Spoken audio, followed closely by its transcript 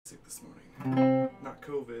sick this morning. Not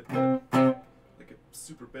COVID, but like a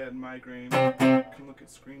super bad migraine. Can look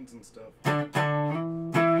at screens and stuff.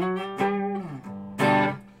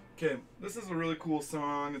 Okay, this is a really cool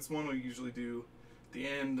song. It's one we usually do at the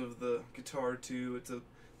end of the guitar too. It's a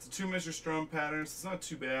 2-measure strum pattern, so it's not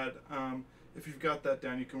too bad. If you've got that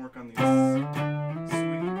down, you can work on these sweet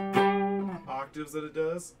octaves that it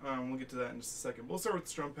does. We'll get to that in just a second. We'll start with the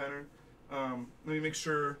strum pattern. Let me make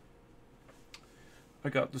sure I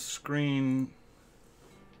got the screen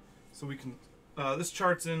so we can. This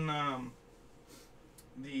chart's in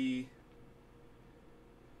the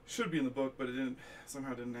should be in the book, but it didn't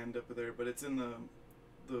somehow didn't end up there. But it's in the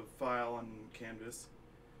file on Canvas.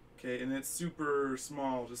 Okay, and it's super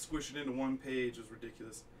small. Just squish it into one page is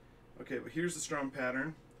ridiculous. Okay, but here's the strum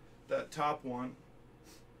pattern. That top one.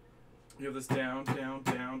 You have this down, down,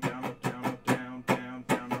 down, down, up, down, up, down, down,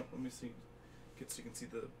 down, up. Let me see, so you can see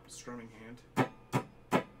the strumming hand.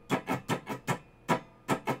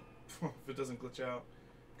 If it doesn't glitch out,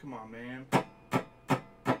 come on, man.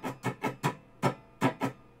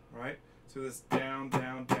 Right? So this down,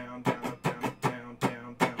 down, down, down, up, down, up, down,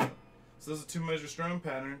 down, down, up. So this is a 2-measure strum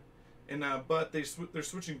pattern, and but they're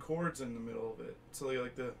switching chords in the middle of it. So they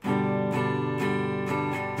like the.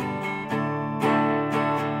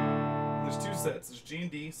 There's 2 sets. There's G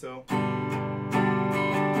and D. So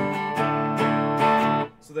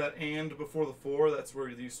that and before the 4, that's where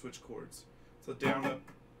you switch chords. So down, up,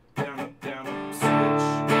 down, up, down, up, switch.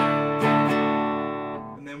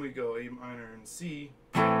 And then we go A minor and C.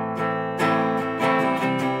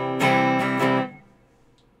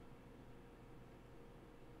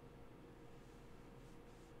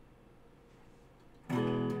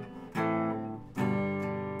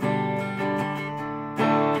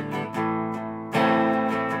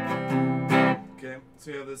 Okay,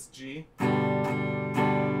 so you have this G.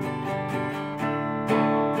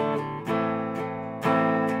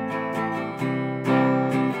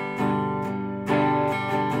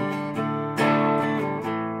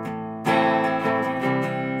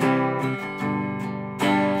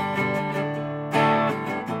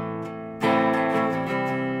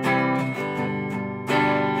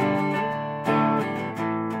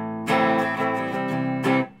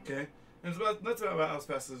 That's about as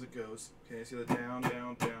fast as it goes. Okay, see the down,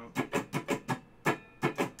 down, down.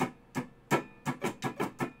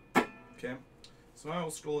 Okay, so I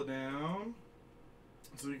will scroll it down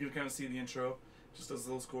so you can kind of see the intro. Just does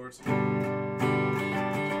those chords.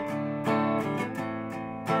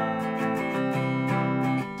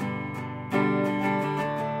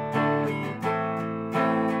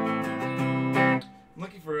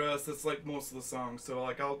 Lucky for us, that's like most of the song. So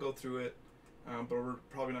like I'll go through it. But we're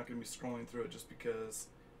probably not going to be scrolling through it just because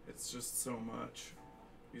it's just so much.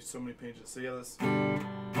 Use so many pages. So yeah, this.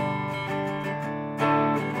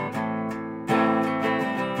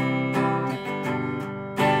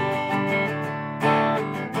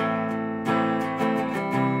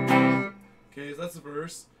 Okay, so that's the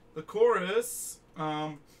verse. The chorus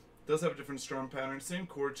does have a different strum pattern. Same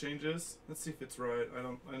chord changes. Let's see if it's right. I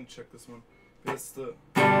didn't check this one. It's the.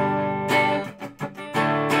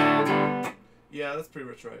 Yeah, that's pretty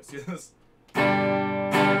much right. See this?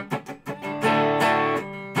 And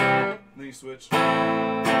then you switch.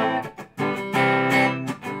 I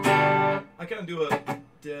kind of do a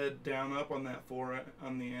dead down up on that 4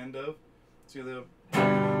 on the end of. See the.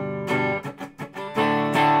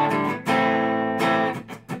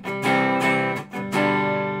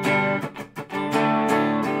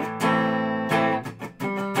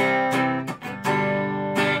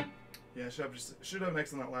 Yeah, should have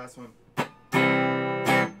next on that last one.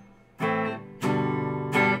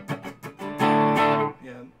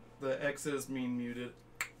 The X's mean muted.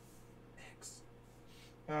 X.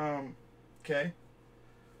 Okay.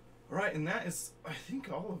 Alright, and that is, I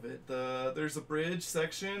think, all of it. There's a bridge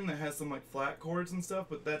section that has some like flat chords and stuff,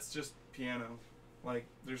 but that's just piano. Like,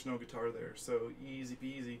 there's no guitar there, so easy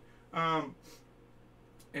peasy. And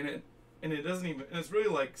it doesn't even, and it's really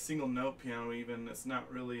like single note piano even. It's not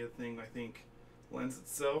really a thing I think lends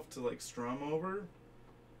itself to like strum over.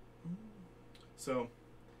 So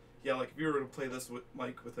yeah, like if you were to play this with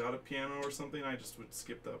like without a piano or something, I just would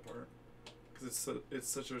skip that part because it's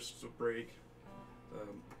such a break,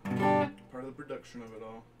 part of the production of it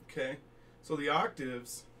all. Okay, so the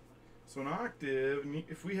octaves. So an octave,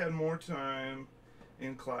 if we had more time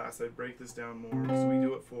in class, I'd break this down more. So we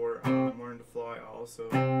do it for Learn to Fly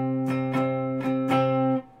also.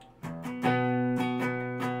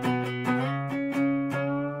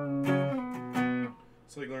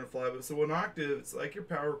 So you learn to fly. But so an octave, it's like your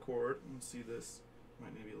power chord. Let's see this.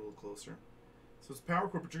 Might maybe a little closer. So it's a power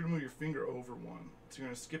chord, but you're gonna move your finger over one. So you're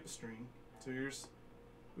gonna skip a string. So here's,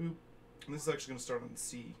 oop, and this is actually gonna start on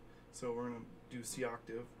C. So we're gonna do C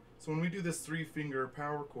octave. So when we do this 3-finger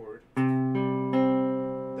power chord,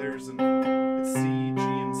 there's it's C, G,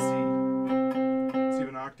 and C. So you have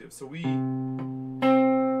an octave. So if you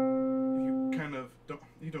kind of don't,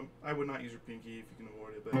 I would not use your pinky if you can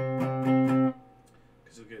avoid it, but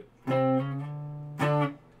because you'll get.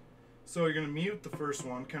 So you're gonna mute the first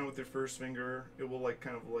one, kind of with your first finger. It will like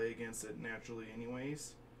kind of lay against it naturally,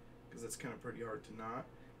 anyways, because it's kind of pretty hard to not.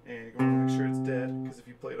 And you're going to make sure it's dead, because if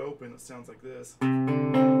you play it open, it sounds like this.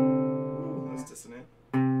 Ooh, that's dissonant.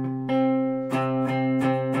 And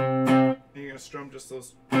you're going to strum just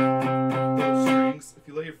those strings. If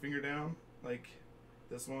you lay your finger down, like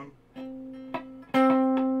this one, and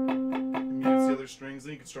mute the other strings,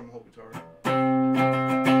 then you can strum the whole guitar.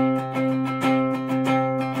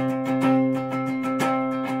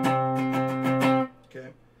 Okay,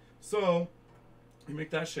 so you make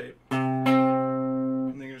that shape.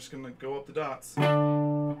 And then you're just going to go up the dots.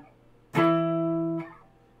 And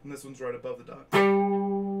this one's right above the dot.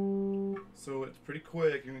 So it's pretty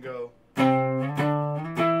quick. You're going to go.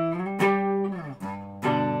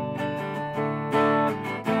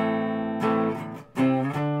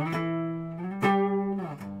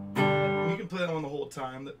 And you can play that one the whole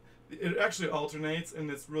time. It actually alternates,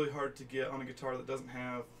 and it's really hard to get on a guitar that doesn't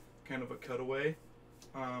have kind of a cutaway.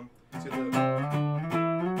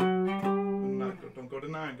 Don't go to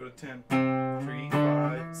 9, go to 10. 3,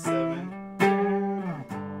 5, 7, 10.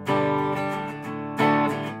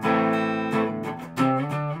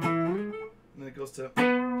 And then it goes to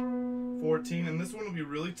 14, and this one will be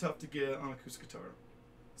really tough to get on acoustic guitar.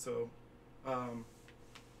 So,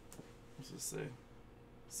 what's this say?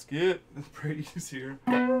 Skip. Brady's here.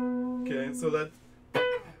 Okay, so that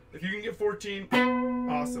if you can get 14,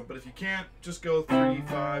 awesome. But if you can't, just go 3,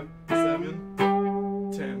 5,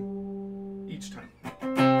 7, 10. Each time.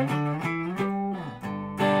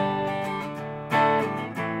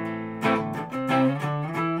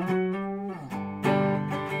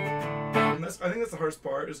 And I think that's the hardest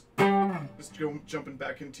part, is just jumping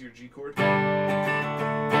back into your G chord.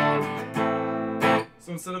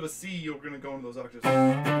 So instead of a C, you're going to go into those octaves.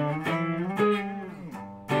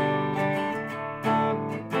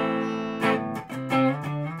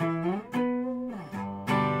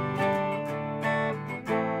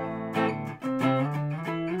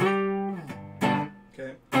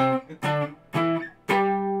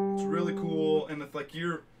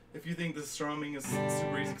 If you think this strumming is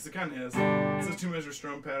super easy, because it kind of is, it's a 2-measure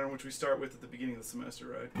strum pattern, which we start with at the beginning of the semester,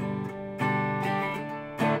 right?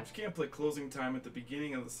 But you can't play closing time at the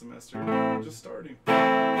beginning of the semester, just starting.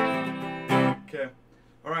 Okay,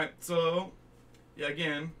 all right, so, yeah,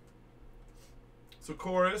 again, so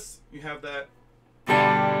chorus, you have that.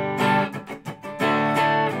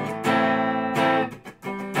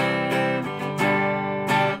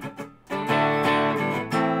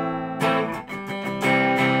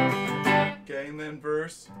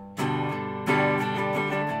 Verse.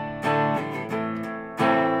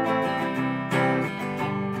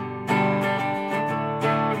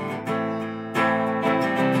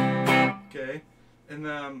 Okay, and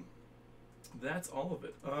that's all of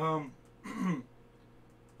it.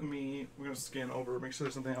 We're gonna scan over, make sure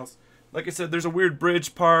there's something else. Like I said, there's a weird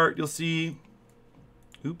bridge part. You'll see.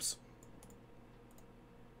 Oops.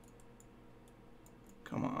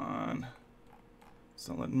 Come on. It's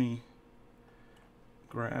not letting me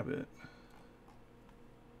grab it.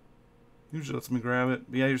 Usually lets me grab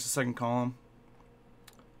it. But yeah, here's the second column.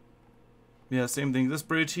 Yeah, same thing. This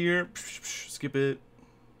bridge here, skip it.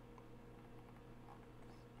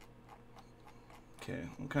 Okay,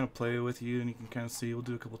 we'll kind of play with you and you can kind of see. We'll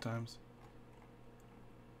do it a couple times.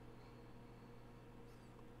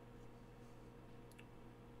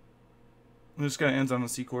 And this kind of ends on a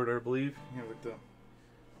C chord, I believe. You have like the.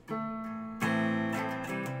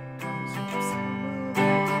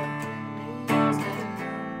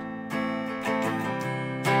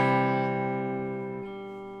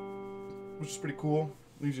 Which is pretty cool.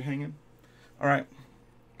 Leaves you hanging. All right.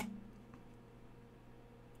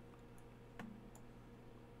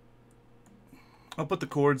 I'll put the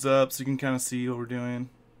chords up so you can kind of see what we're doing.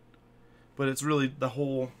 But it's really the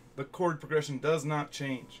chord progression does not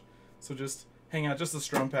change. So just hang out just the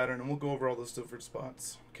strum pattern and we'll go over all those different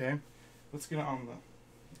spots. Okay? Let's get on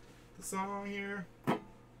the song here. Okay,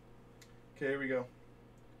 here we go.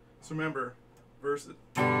 So remember, verse.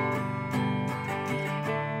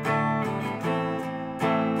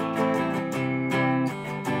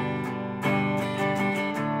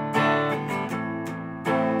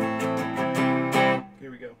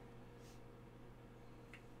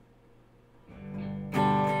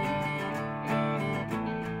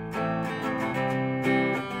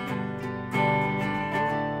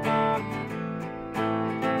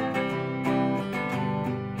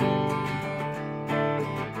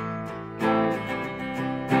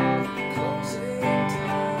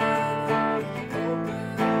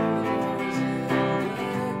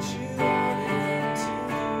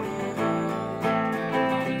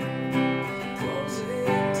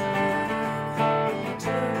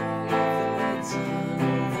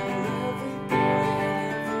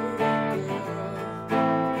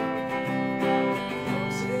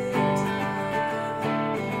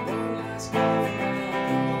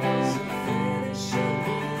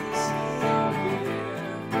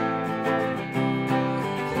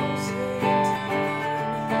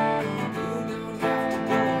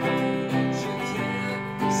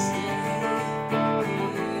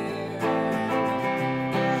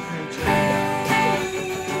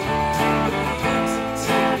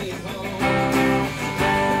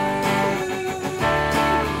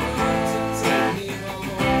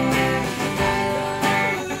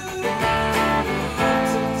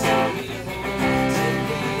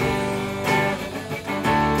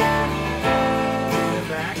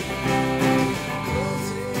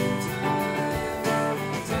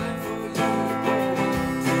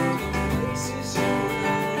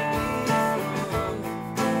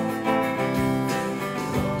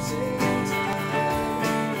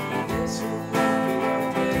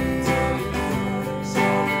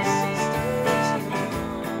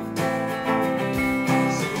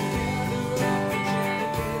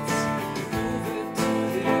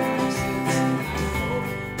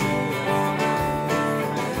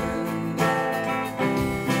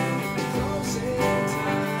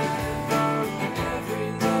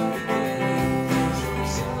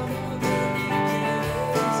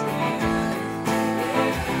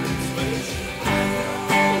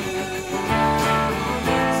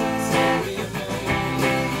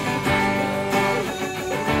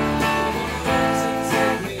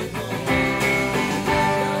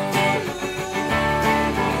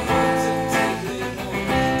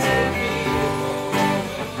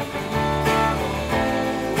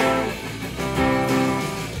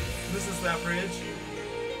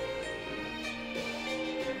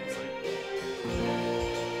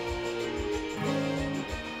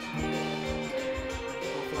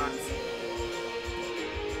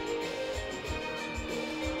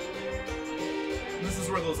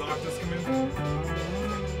 where those octaves come in.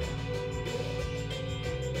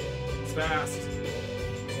 It's fast.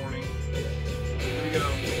 Morning. Here we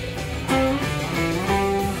go.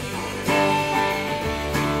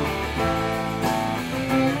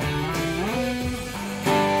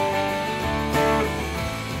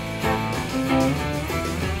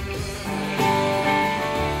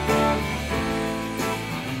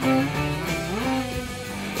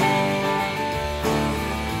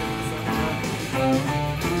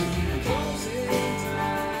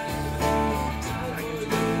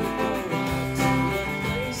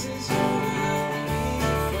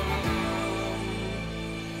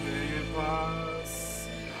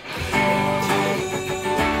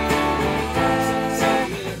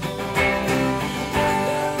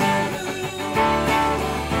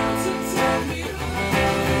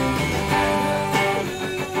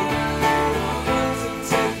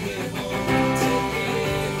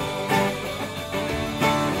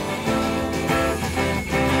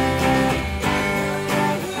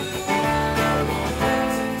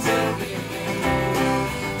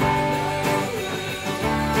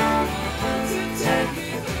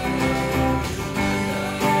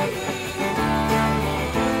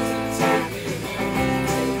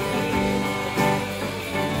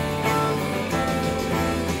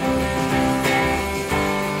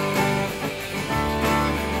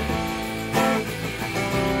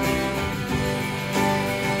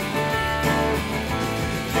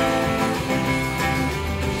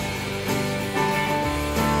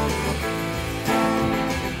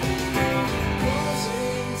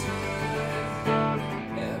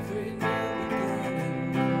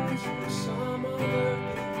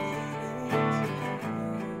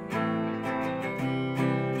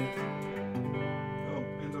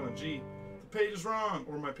 Page is wrong,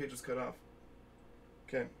 or my page is cut off.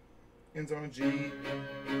 Okay, ends on a G.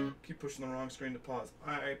 Keep pushing the wrong screen to pause.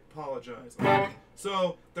 I apologize. Okay.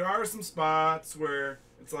 So there are some spots where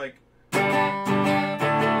it's like there's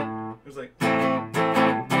like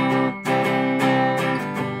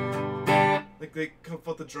they come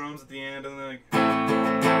out the drums at the end, and then like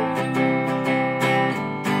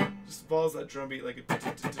just follows that drum beat like a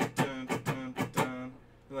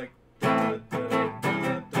like.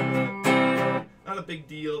 Not a big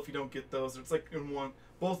deal if you don't get those. It's like in one.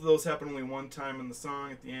 Both of those happen only one time in the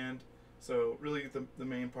song at the end. So really the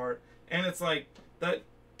main part. And it's like that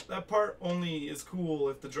part only is cool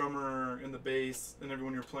if the drummer and the bass and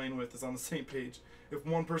everyone you're playing with is on the same page. If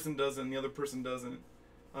one person does it and the other person does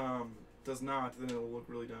not, then it'll look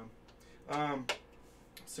really dumb.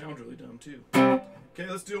 Sound really dumb too. Okay,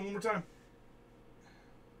 let's do it one more time.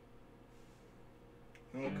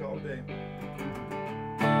 And we'll call it a day.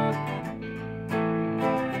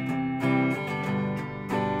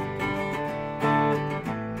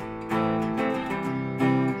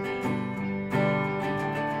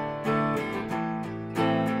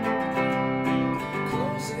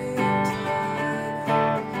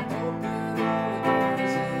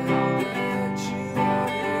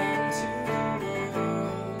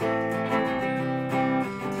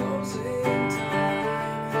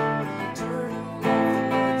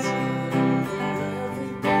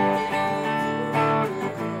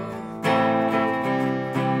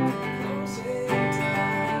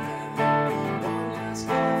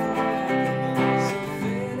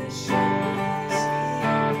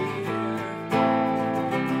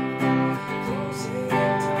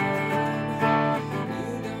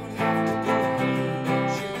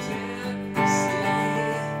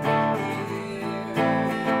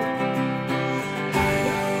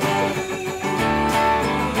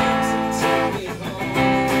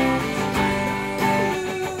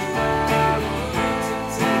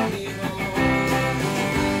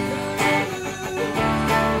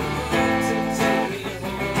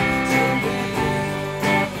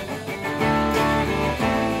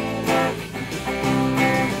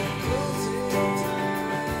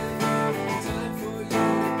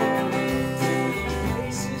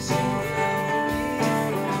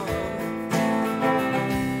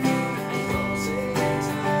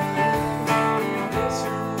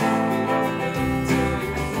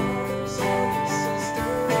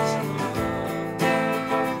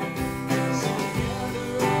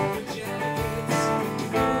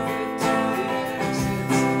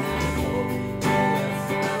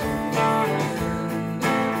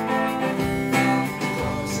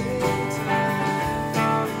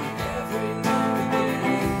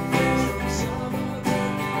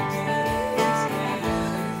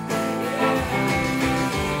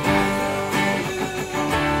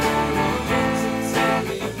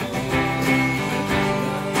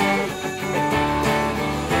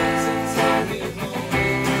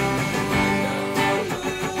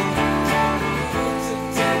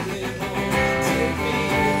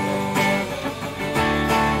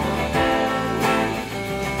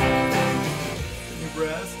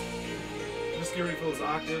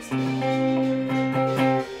 octaves.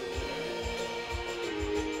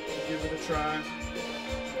 Give it a try.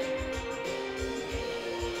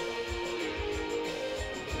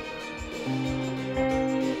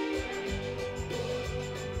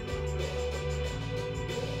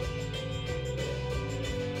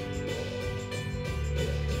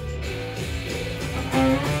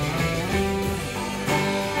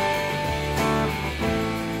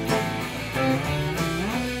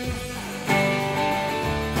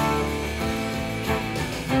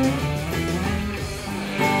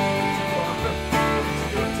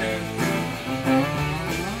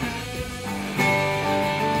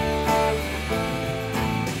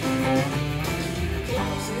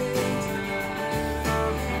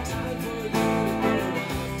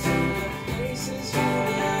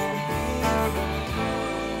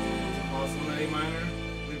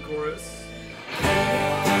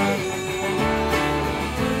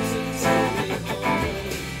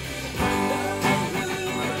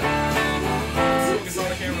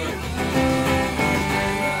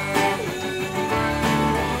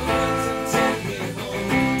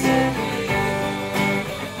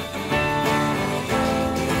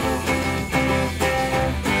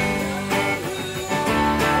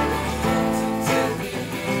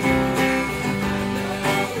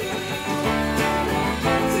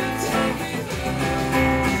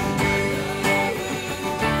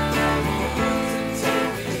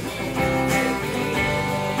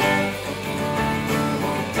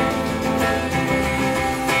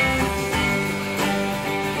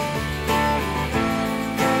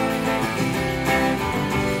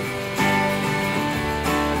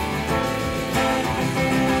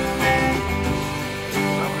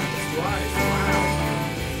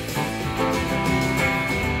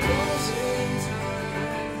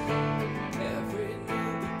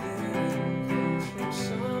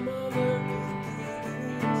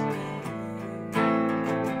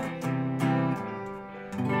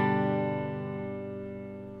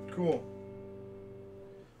 Cool.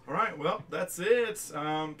 Alright, well, that's it.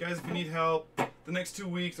 Guys, if you need help, the next 2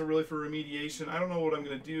 weeks are really for remediation. I don't know what I'm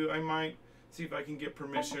going to do. I might see if I can get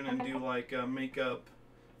permission and do like makeup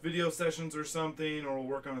video sessions or something, or we'll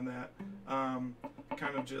work on that.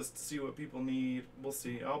 Kind of just see what people need. We'll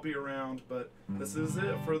see. I'll be around, but this is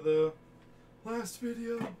it for the last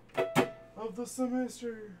video of the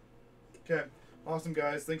semester. Okay, awesome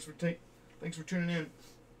guys. Thanks for tuning in.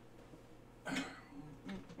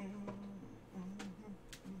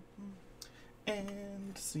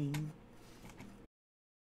 And scene.